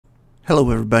Hello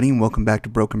everybody and welcome back to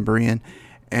Broken Brian,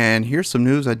 and here's some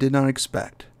news I did not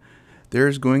expect. There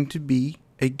is going to be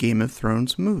a Game of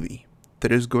Thrones movie that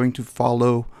is going to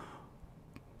follow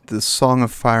the Song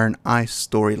of Fire and Ice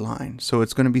storyline. So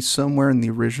it's going to be somewhere in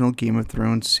the original Game of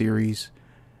Thrones series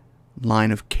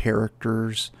line of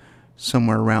characters,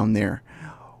 somewhere around there.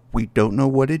 We don't know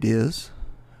what it is.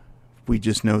 We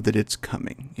just know that it's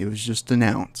coming. It was just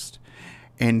announced.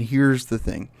 And here's the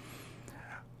thing.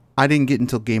 I didn't get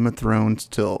until Game of Thrones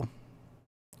till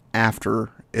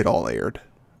after it all aired.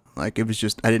 Like, it was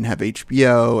just, I didn't have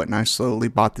HBO, and I slowly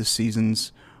bought the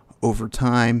seasons over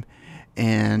time,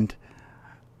 and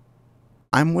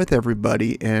I'm with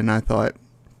everybody, and I thought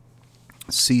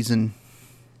season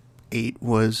 8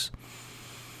 was,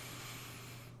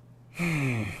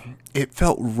 it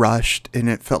felt rushed, and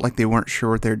it felt like they weren't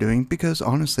sure what they're doing, because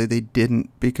honestly, they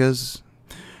didn't, because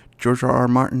George R.R.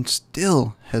 Martin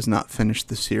still has not finished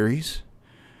the series.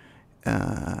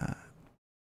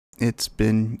 It's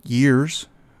been years.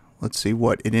 Let's see,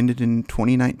 it ended in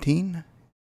 2019,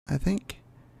 I think.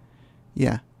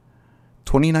 Yeah,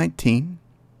 2019.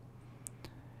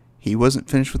 He wasn't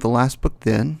finished with the last book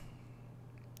then.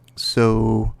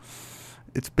 So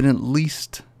it's been at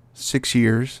least 6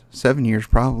 years, 7 years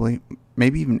probably,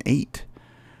 maybe even 8,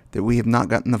 that we have not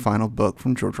gotten the final book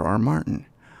from George R.R. Martin.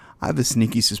 I have a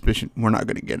sneaky suspicion we're not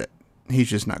going to get it. He's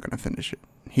just not going to finish it.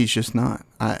 He's just not.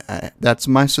 That's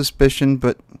my suspicion,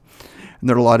 but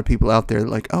there are a lot of people out there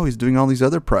like, oh, he's doing all these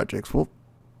other projects. Well,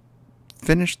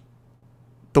 finish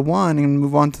the one and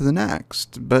move on to the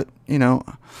next. But, you know,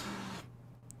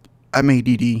 I'm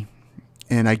ADD,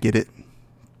 and I get it.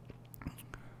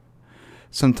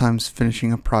 Sometimes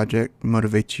finishing a project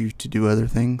motivates you to do other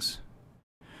things,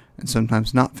 and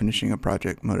sometimes not finishing a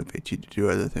project motivates you to do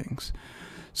other things.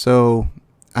 So,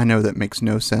 I know that makes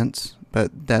no sense,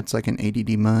 but that's like an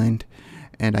ADD mind,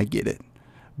 and I get it.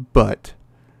 But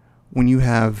when you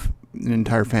have an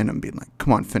entire fandom being like,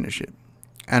 come on, finish it.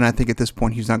 And I think at this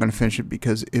point he's not going to finish it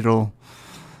because it'll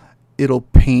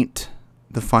paint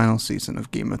the final season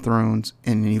of Game of Thrones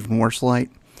in an even worse light.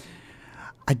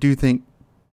 I do think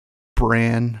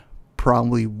Bran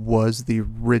probably was the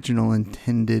original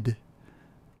intended...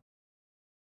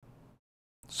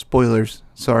 Spoilers,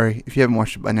 sorry. If you haven't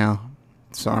watched it by now,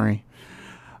 sorry.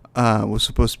 Was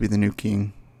supposed to be the new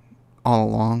king all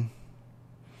along.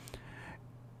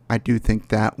 I do think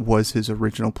that was his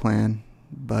original plan,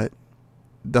 but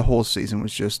the whole season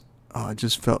was just, it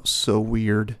just felt so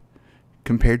weird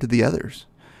compared to the others.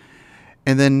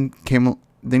 And then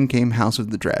came House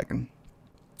of the Dragon.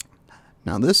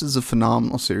 Now this is a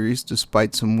phenomenal series,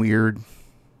 despite some weird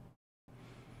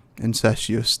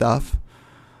incestuous stuff.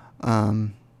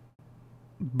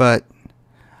 But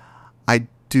I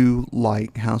do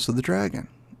like House of the Dragon.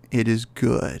 It is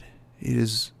good.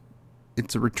 It's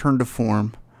a return to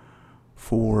form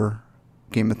for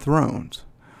Game of Thrones.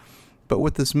 But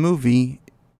with this movie,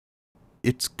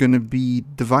 it's going to be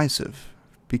divisive.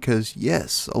 Because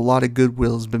yes, a lot of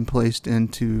goodwill has been placed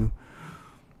into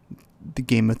the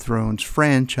Game of Thrones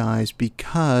franchise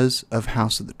because of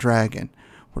House of the Dragon.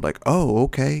 We're like, oh,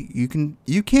 okay, you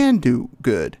can do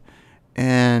good.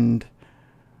 And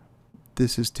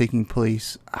this is taking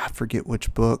place, I forget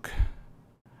which book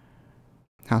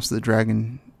House of the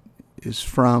Dragon is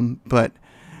from, but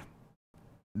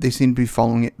they seem to be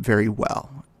following it very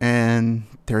well. And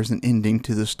there's an ending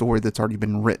to the story that's already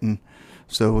been written,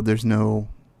 so there's no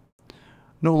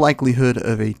likelihood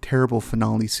of a terrible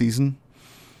finale season.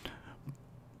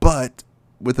 But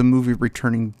with a movie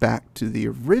returning back to the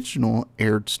original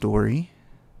aired story,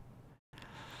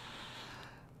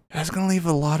 that's going to leave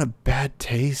a lot of bad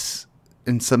taste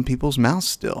in some people's mouths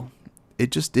still. It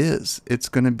just is. It's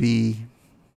going to be...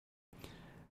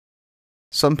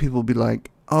 Some people will be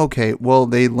like, okay, well,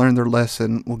 they learned their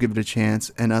lesson, we'll give it a chance.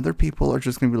 And other people are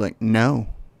just going to be like, no,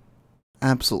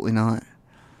 absolutely not.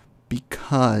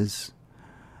 Because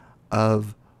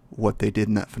of what they did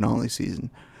in that finale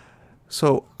season.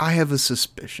 So I have a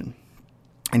suspicion.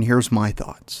 And here's my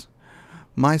thoughts.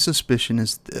 My suspicion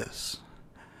is this.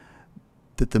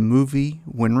 That the movie,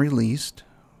 when released,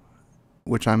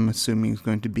 which I'm assuming is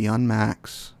going to be on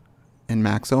Max, and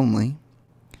Max only,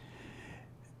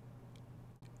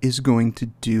 is going to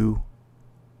do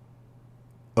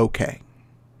okay.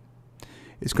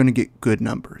 It's going to get good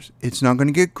numbers. It's not going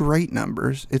to get great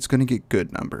numbers. It's going to get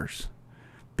good numbers.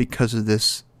 Because of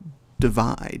this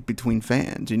divide between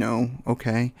fans, you know,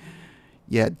 okay?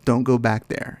 Yeah, don't go back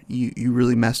there. You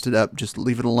really messed it up. Just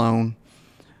leave it alone.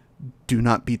 Do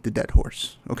not beat the dead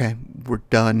horse. Okay, we're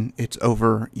done. It's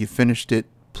over. You finished it.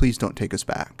 Please don't take us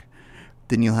back.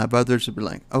 Then you'll have others who'll be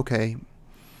like, okay,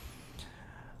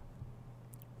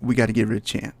 we got to give it a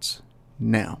chance.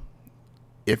 Now,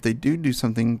 if they do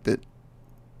something that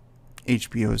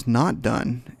HBO has not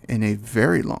done in a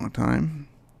very long time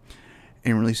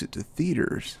and release it to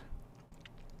theaters,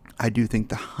 I do think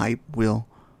the hype will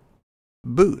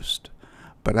boost.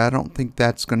 But I don't think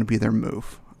that's going to be their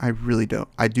move. I really don't.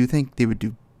 I do think they would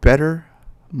do better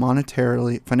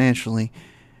monetarily, financially,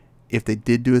 if they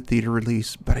did do a theater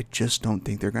release, but I just don't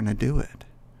think they're going to do it.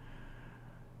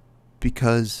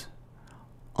 Because,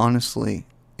 honestly,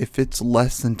 if it's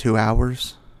less than 2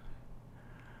 hours,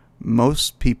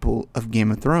 most people of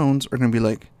Game of Thrones are going to be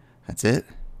like, that's it?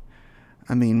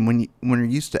 I mean, when you're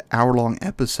used to hour-long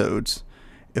episodes,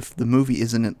 if the movie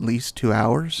isn't at least 2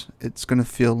 hours, it's going to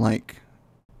feel like,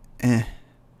 eh.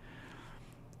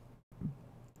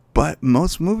 But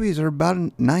most movies are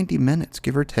about 90 minutes,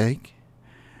 give or take.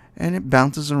 And it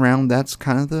bounces around. That's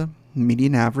kind of the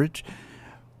median average.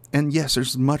 And yes,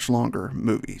 there's much longer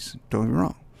movies. Don't get me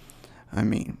wrong. I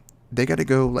mean, they got to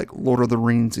go like Lord of the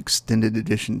Rings extended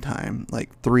edition time,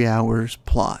 like 3 hours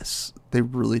plus. They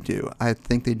really do. I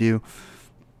think they do,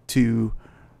 to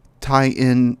tie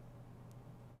in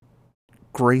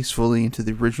gracefully into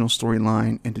the original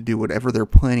storyline and to do whatever they're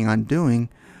planning on doing,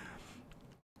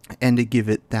 and to give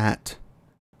it that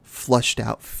flushed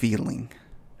out feeling.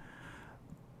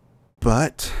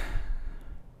 But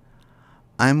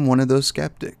I'm one of those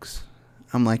skeptics.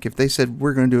 I'm like, if they said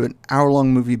we're going to do an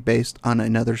hour-long movie based on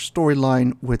another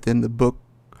storyline within the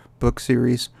book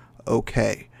series,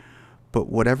 okay. But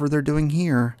whatever they're doing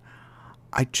here,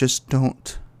 I just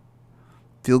don't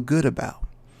feel good about.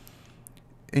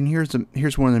 And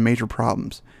here's one of the major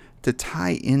problems. To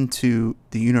tie into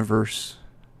the universe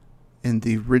in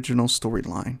the original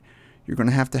storyline, you're going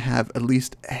to have at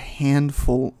least a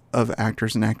handful of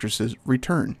actors and actresses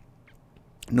return,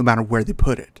 no matter where they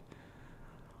put it.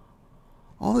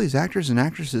 All these actors and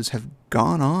actresses have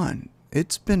gone on.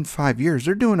 It's been 5 years.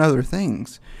 They're doing other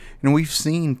things. And we've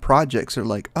seen projects that are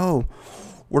like, oh,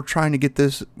 we're trying to get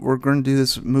this, we're going to do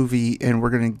this movie and we're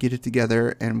going to get it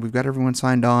together and we've got everyone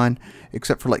signed on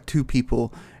except for like 2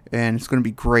 people and it's going to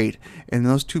be great. And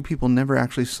those 2 people never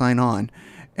actually sign on.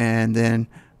 And then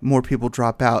more people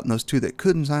drop out and those 2 that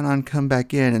couldn't sign on come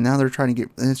back in and now they're trying to get,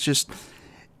 and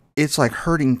it's like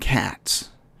herding cats.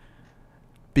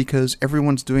 Because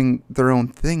everyone's doing their own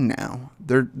thing now.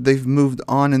 They've moved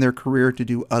on in their career to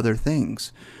do other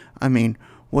things. I mean,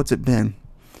 what's it been?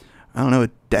 I don't know, a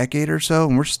decade or so,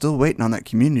 and we're still waiting on that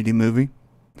Community movie.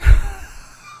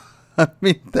 I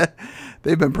mean,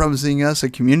 they've been promising us a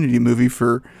Community movie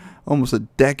for almost a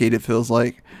decade, it feels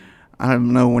like. I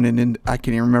don't know when it ended. I can't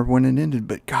even remember when it ended,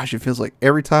 but gosh, it feels like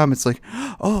every time it's like,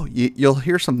 oh, you'll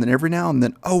hear something every now and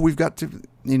then. Oh, we've got to,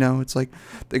 it's like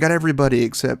they got everybody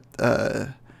except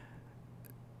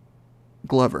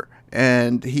Glover.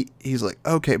 And he's like,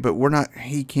 okay, but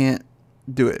he can't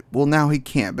do it. Well, now he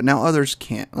can't, but now others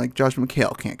can't. Like Josh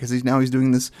McHale can't because he's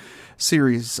doing this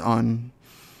series on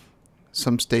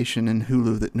some station in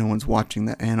Hulu that no one's watching,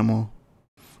 the Animal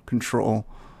Control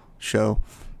show.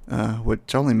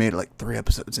 Which only made like 3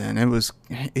 episodes in.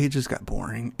 It just got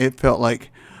boring. It felt like,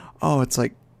 oh, it's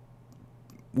like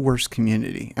worse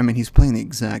Community. I mean, he's playing the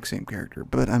exact same character,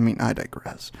 but I mean, I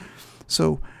digress.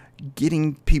 So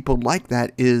getting people like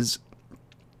that is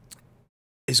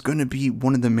going to be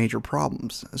one of the major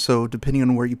problems. So depending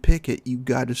on where you pick it,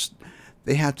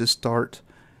 they have to start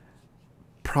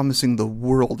promising the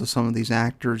world to some of these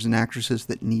actors and actresses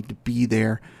that need to be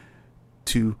there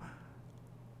to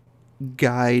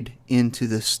guide into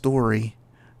the story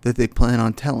that they plan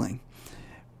on telling.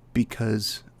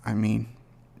 Because, I mean,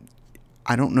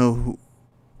 I don't know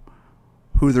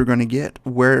who they're going to get,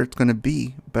 where it's going to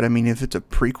be, but I mean, if it's a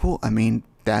prequel, I mean,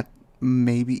 that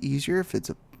may be easier if it's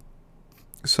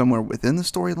somewhere within the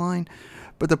storyline.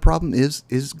 But the problem is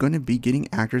going to be getting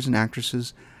actors and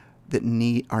actresses that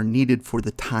are needed for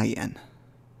the tie-in.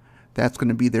 That's going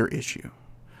to be their issue.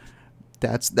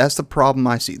 That's the problem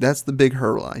I see. That's the big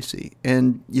hurdle I see.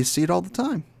 And you see it all the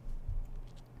time.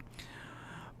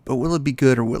 But will it be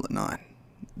good or will it not?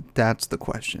 That's the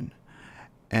question.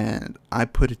 And I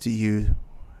put it to you,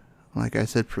 like I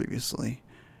said previously,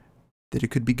 that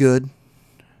it could be good.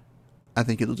 I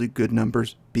think it'll do good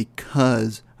numbers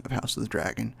because of House of the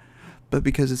Dragon. But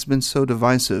because it's been so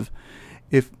divisive,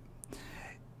 if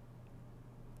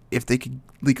they could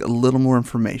leak a little more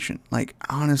information, like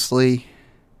honestly,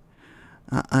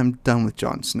 I'm done with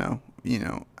Jon Snow.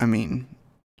 I mean,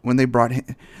 when they brought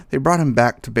him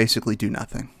back to basically do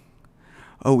nothing.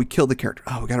 Oh, we killed the character.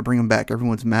 Oh, we got to bring him back.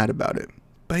 Everyone's mad about it.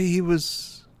 But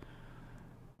his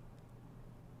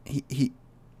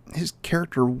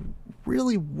character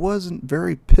really wasn't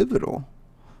very pivotal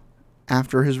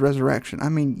after his resurrection. I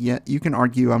mean, yeah, you can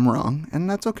argue I'm wrong, and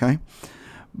that's okay.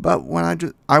 But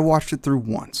when I watched it through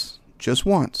once, just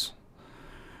once,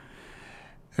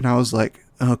 and I was like,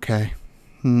 okay,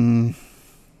 I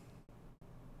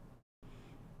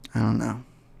don't know.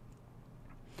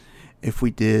 If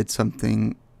we did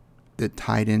something that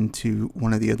tied into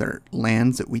one of the other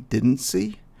lands that we didn't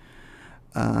see,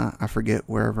 I forget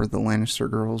wherever the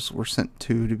Lannister girls were sent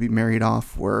to be married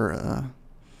off, where,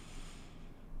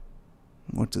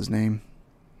 what's his name?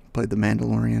 Played the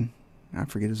Mandalorian. I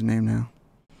forget his name now.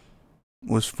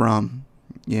 Was from,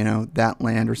 that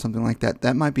land or something like that.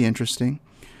 That might be interesting.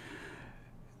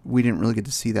 We didn't really get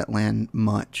to see that land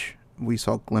much. We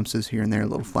saw glimpses here and there,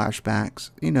 little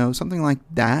flashbacks, something like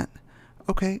that.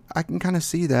 Okay, I can kind of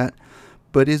see that.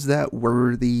 But is that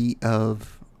worthy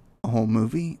of a whole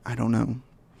movie? I don't know.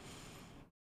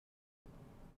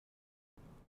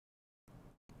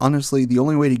 Honestly, the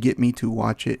only way to get me to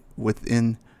watch it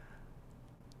within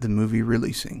the movie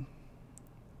releasing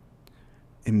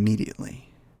immediately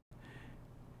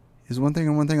is one thing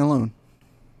and one thing alone.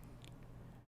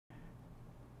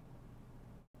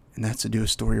 And that's to do a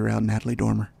story around Natalie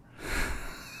Dormer.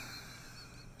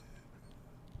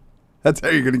 That's how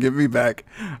you're going to get me back.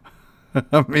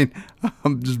 I mean,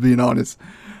 I'm just being honest.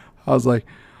 I was like,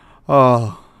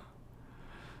 oh.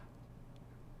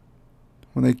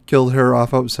 When they killed her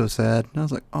off, I was so sad. And I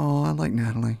was like, oh, I like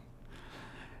Natalie.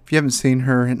 If you haven't seen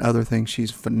her in other things, she's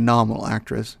a phenomenal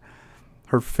actress.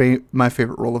 My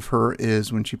favorite role of her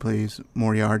is when she plays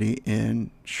Moriarty in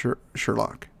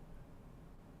Sherlock.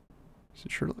 Is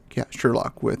it Sherlock? Yeah,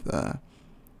 Sherlock with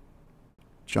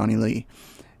Johnny Lee.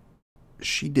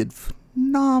 She did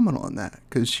phenomenal in that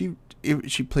because she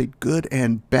played good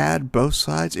and bad, both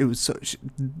sides. It was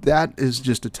that is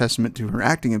just a testament to her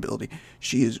acting ability.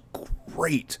 She is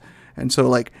great. And so,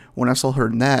 like, when I saw her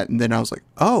in that, and then I was like,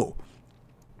 oh,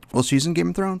 well, she's in Game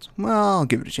of Thrones. Well, I'll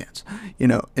give it a chance,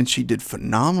 And she did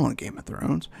phenomenal in Game of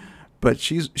Thrones. But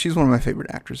she's one of my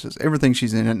favorite actresses. Everything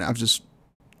she's in, and I've just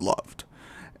loved.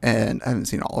 And I haven't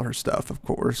seen all of her stuff, of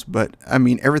course, but I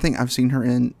mean, everything I've seen her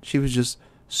in, she was just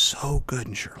so good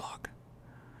in Sherlock.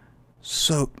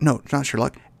 No, not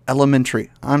Sherlock.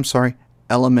 Elementary. I'm sorry.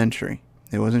 Elementary.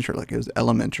 It wasn't Sherlock. It was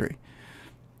Elementary.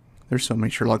 There's so many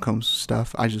Sherlock Holmes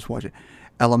stuff. I just watch it.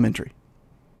 Elementary.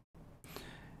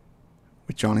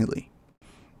 With Johnny Lee.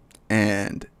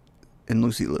 And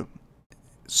Lucy Liu.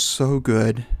 So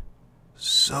good.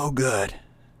 So good.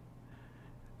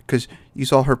 Because you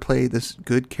saw her play this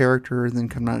good character and then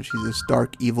come out and she's this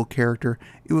dark, evil character.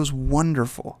 It was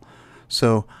wonderful.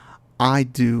 So I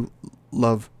do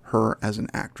love her as an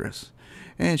actress.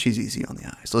 And she's easy on the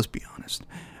eyes, let's be honest.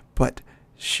 But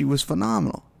she was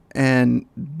phenomenal. And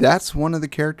that's one of the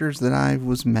characters that I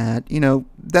was mad.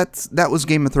 That was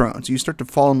Game of Thrones. You start to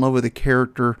fall in love with a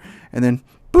character and then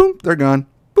boom, they're gone.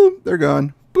 Boom, they're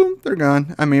gone. Boom, they're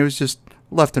gone. I mean, it was just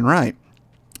left and right.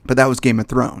 But that was Game of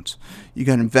Thrones. You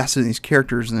got invested in these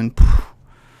characters and then,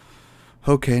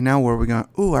 okay, now where are we going?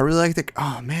 Ooh, I really like that.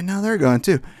 Oh, man, now they're gone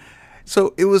too.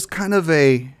 So it was kind of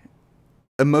a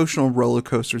emotional roller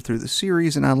coaster through the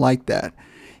series, and I like that.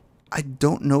 I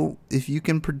don't know if you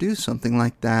can produce something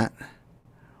like that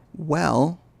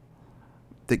well.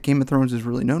 That Game of Thrones is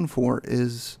really known for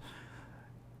is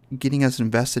getting us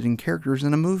invested in characters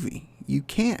in a movie. You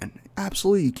can.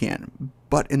 Absolutely you can.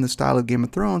 But in the style of Game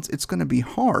of Thrones, it's going to be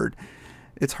hard.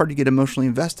 It's hard to get emotionally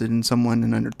invested in someone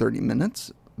in under 30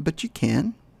 minutes, but you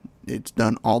can. It's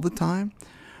done all the time.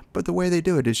 But the way they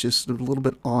do it is just a little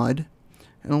bit odd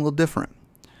and a little different.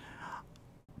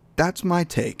 That's my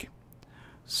take.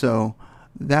 So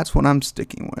that's what I'm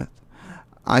sticking with.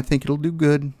 I think it'll do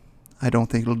good. I don't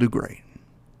think it'll do great.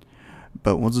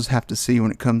 But we'll just have to see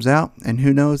when it comes out. And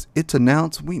who knows, it's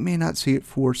announced. We may not see it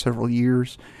for several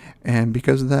years. And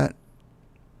because of that,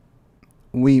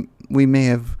 they may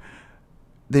have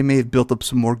built up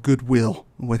some more goodwill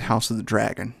with House of the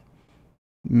Dragon.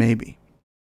 Maybe.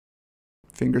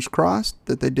 Fingers crossed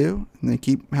that they do. And they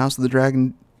keep House of the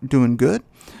Dragon doing good.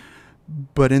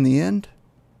 But in the end,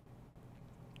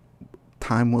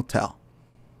 time will tell.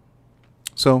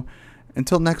 So,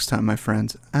 until next time, my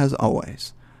friends, as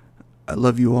always, I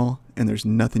love you all, and there's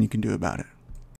nothing you can do about it.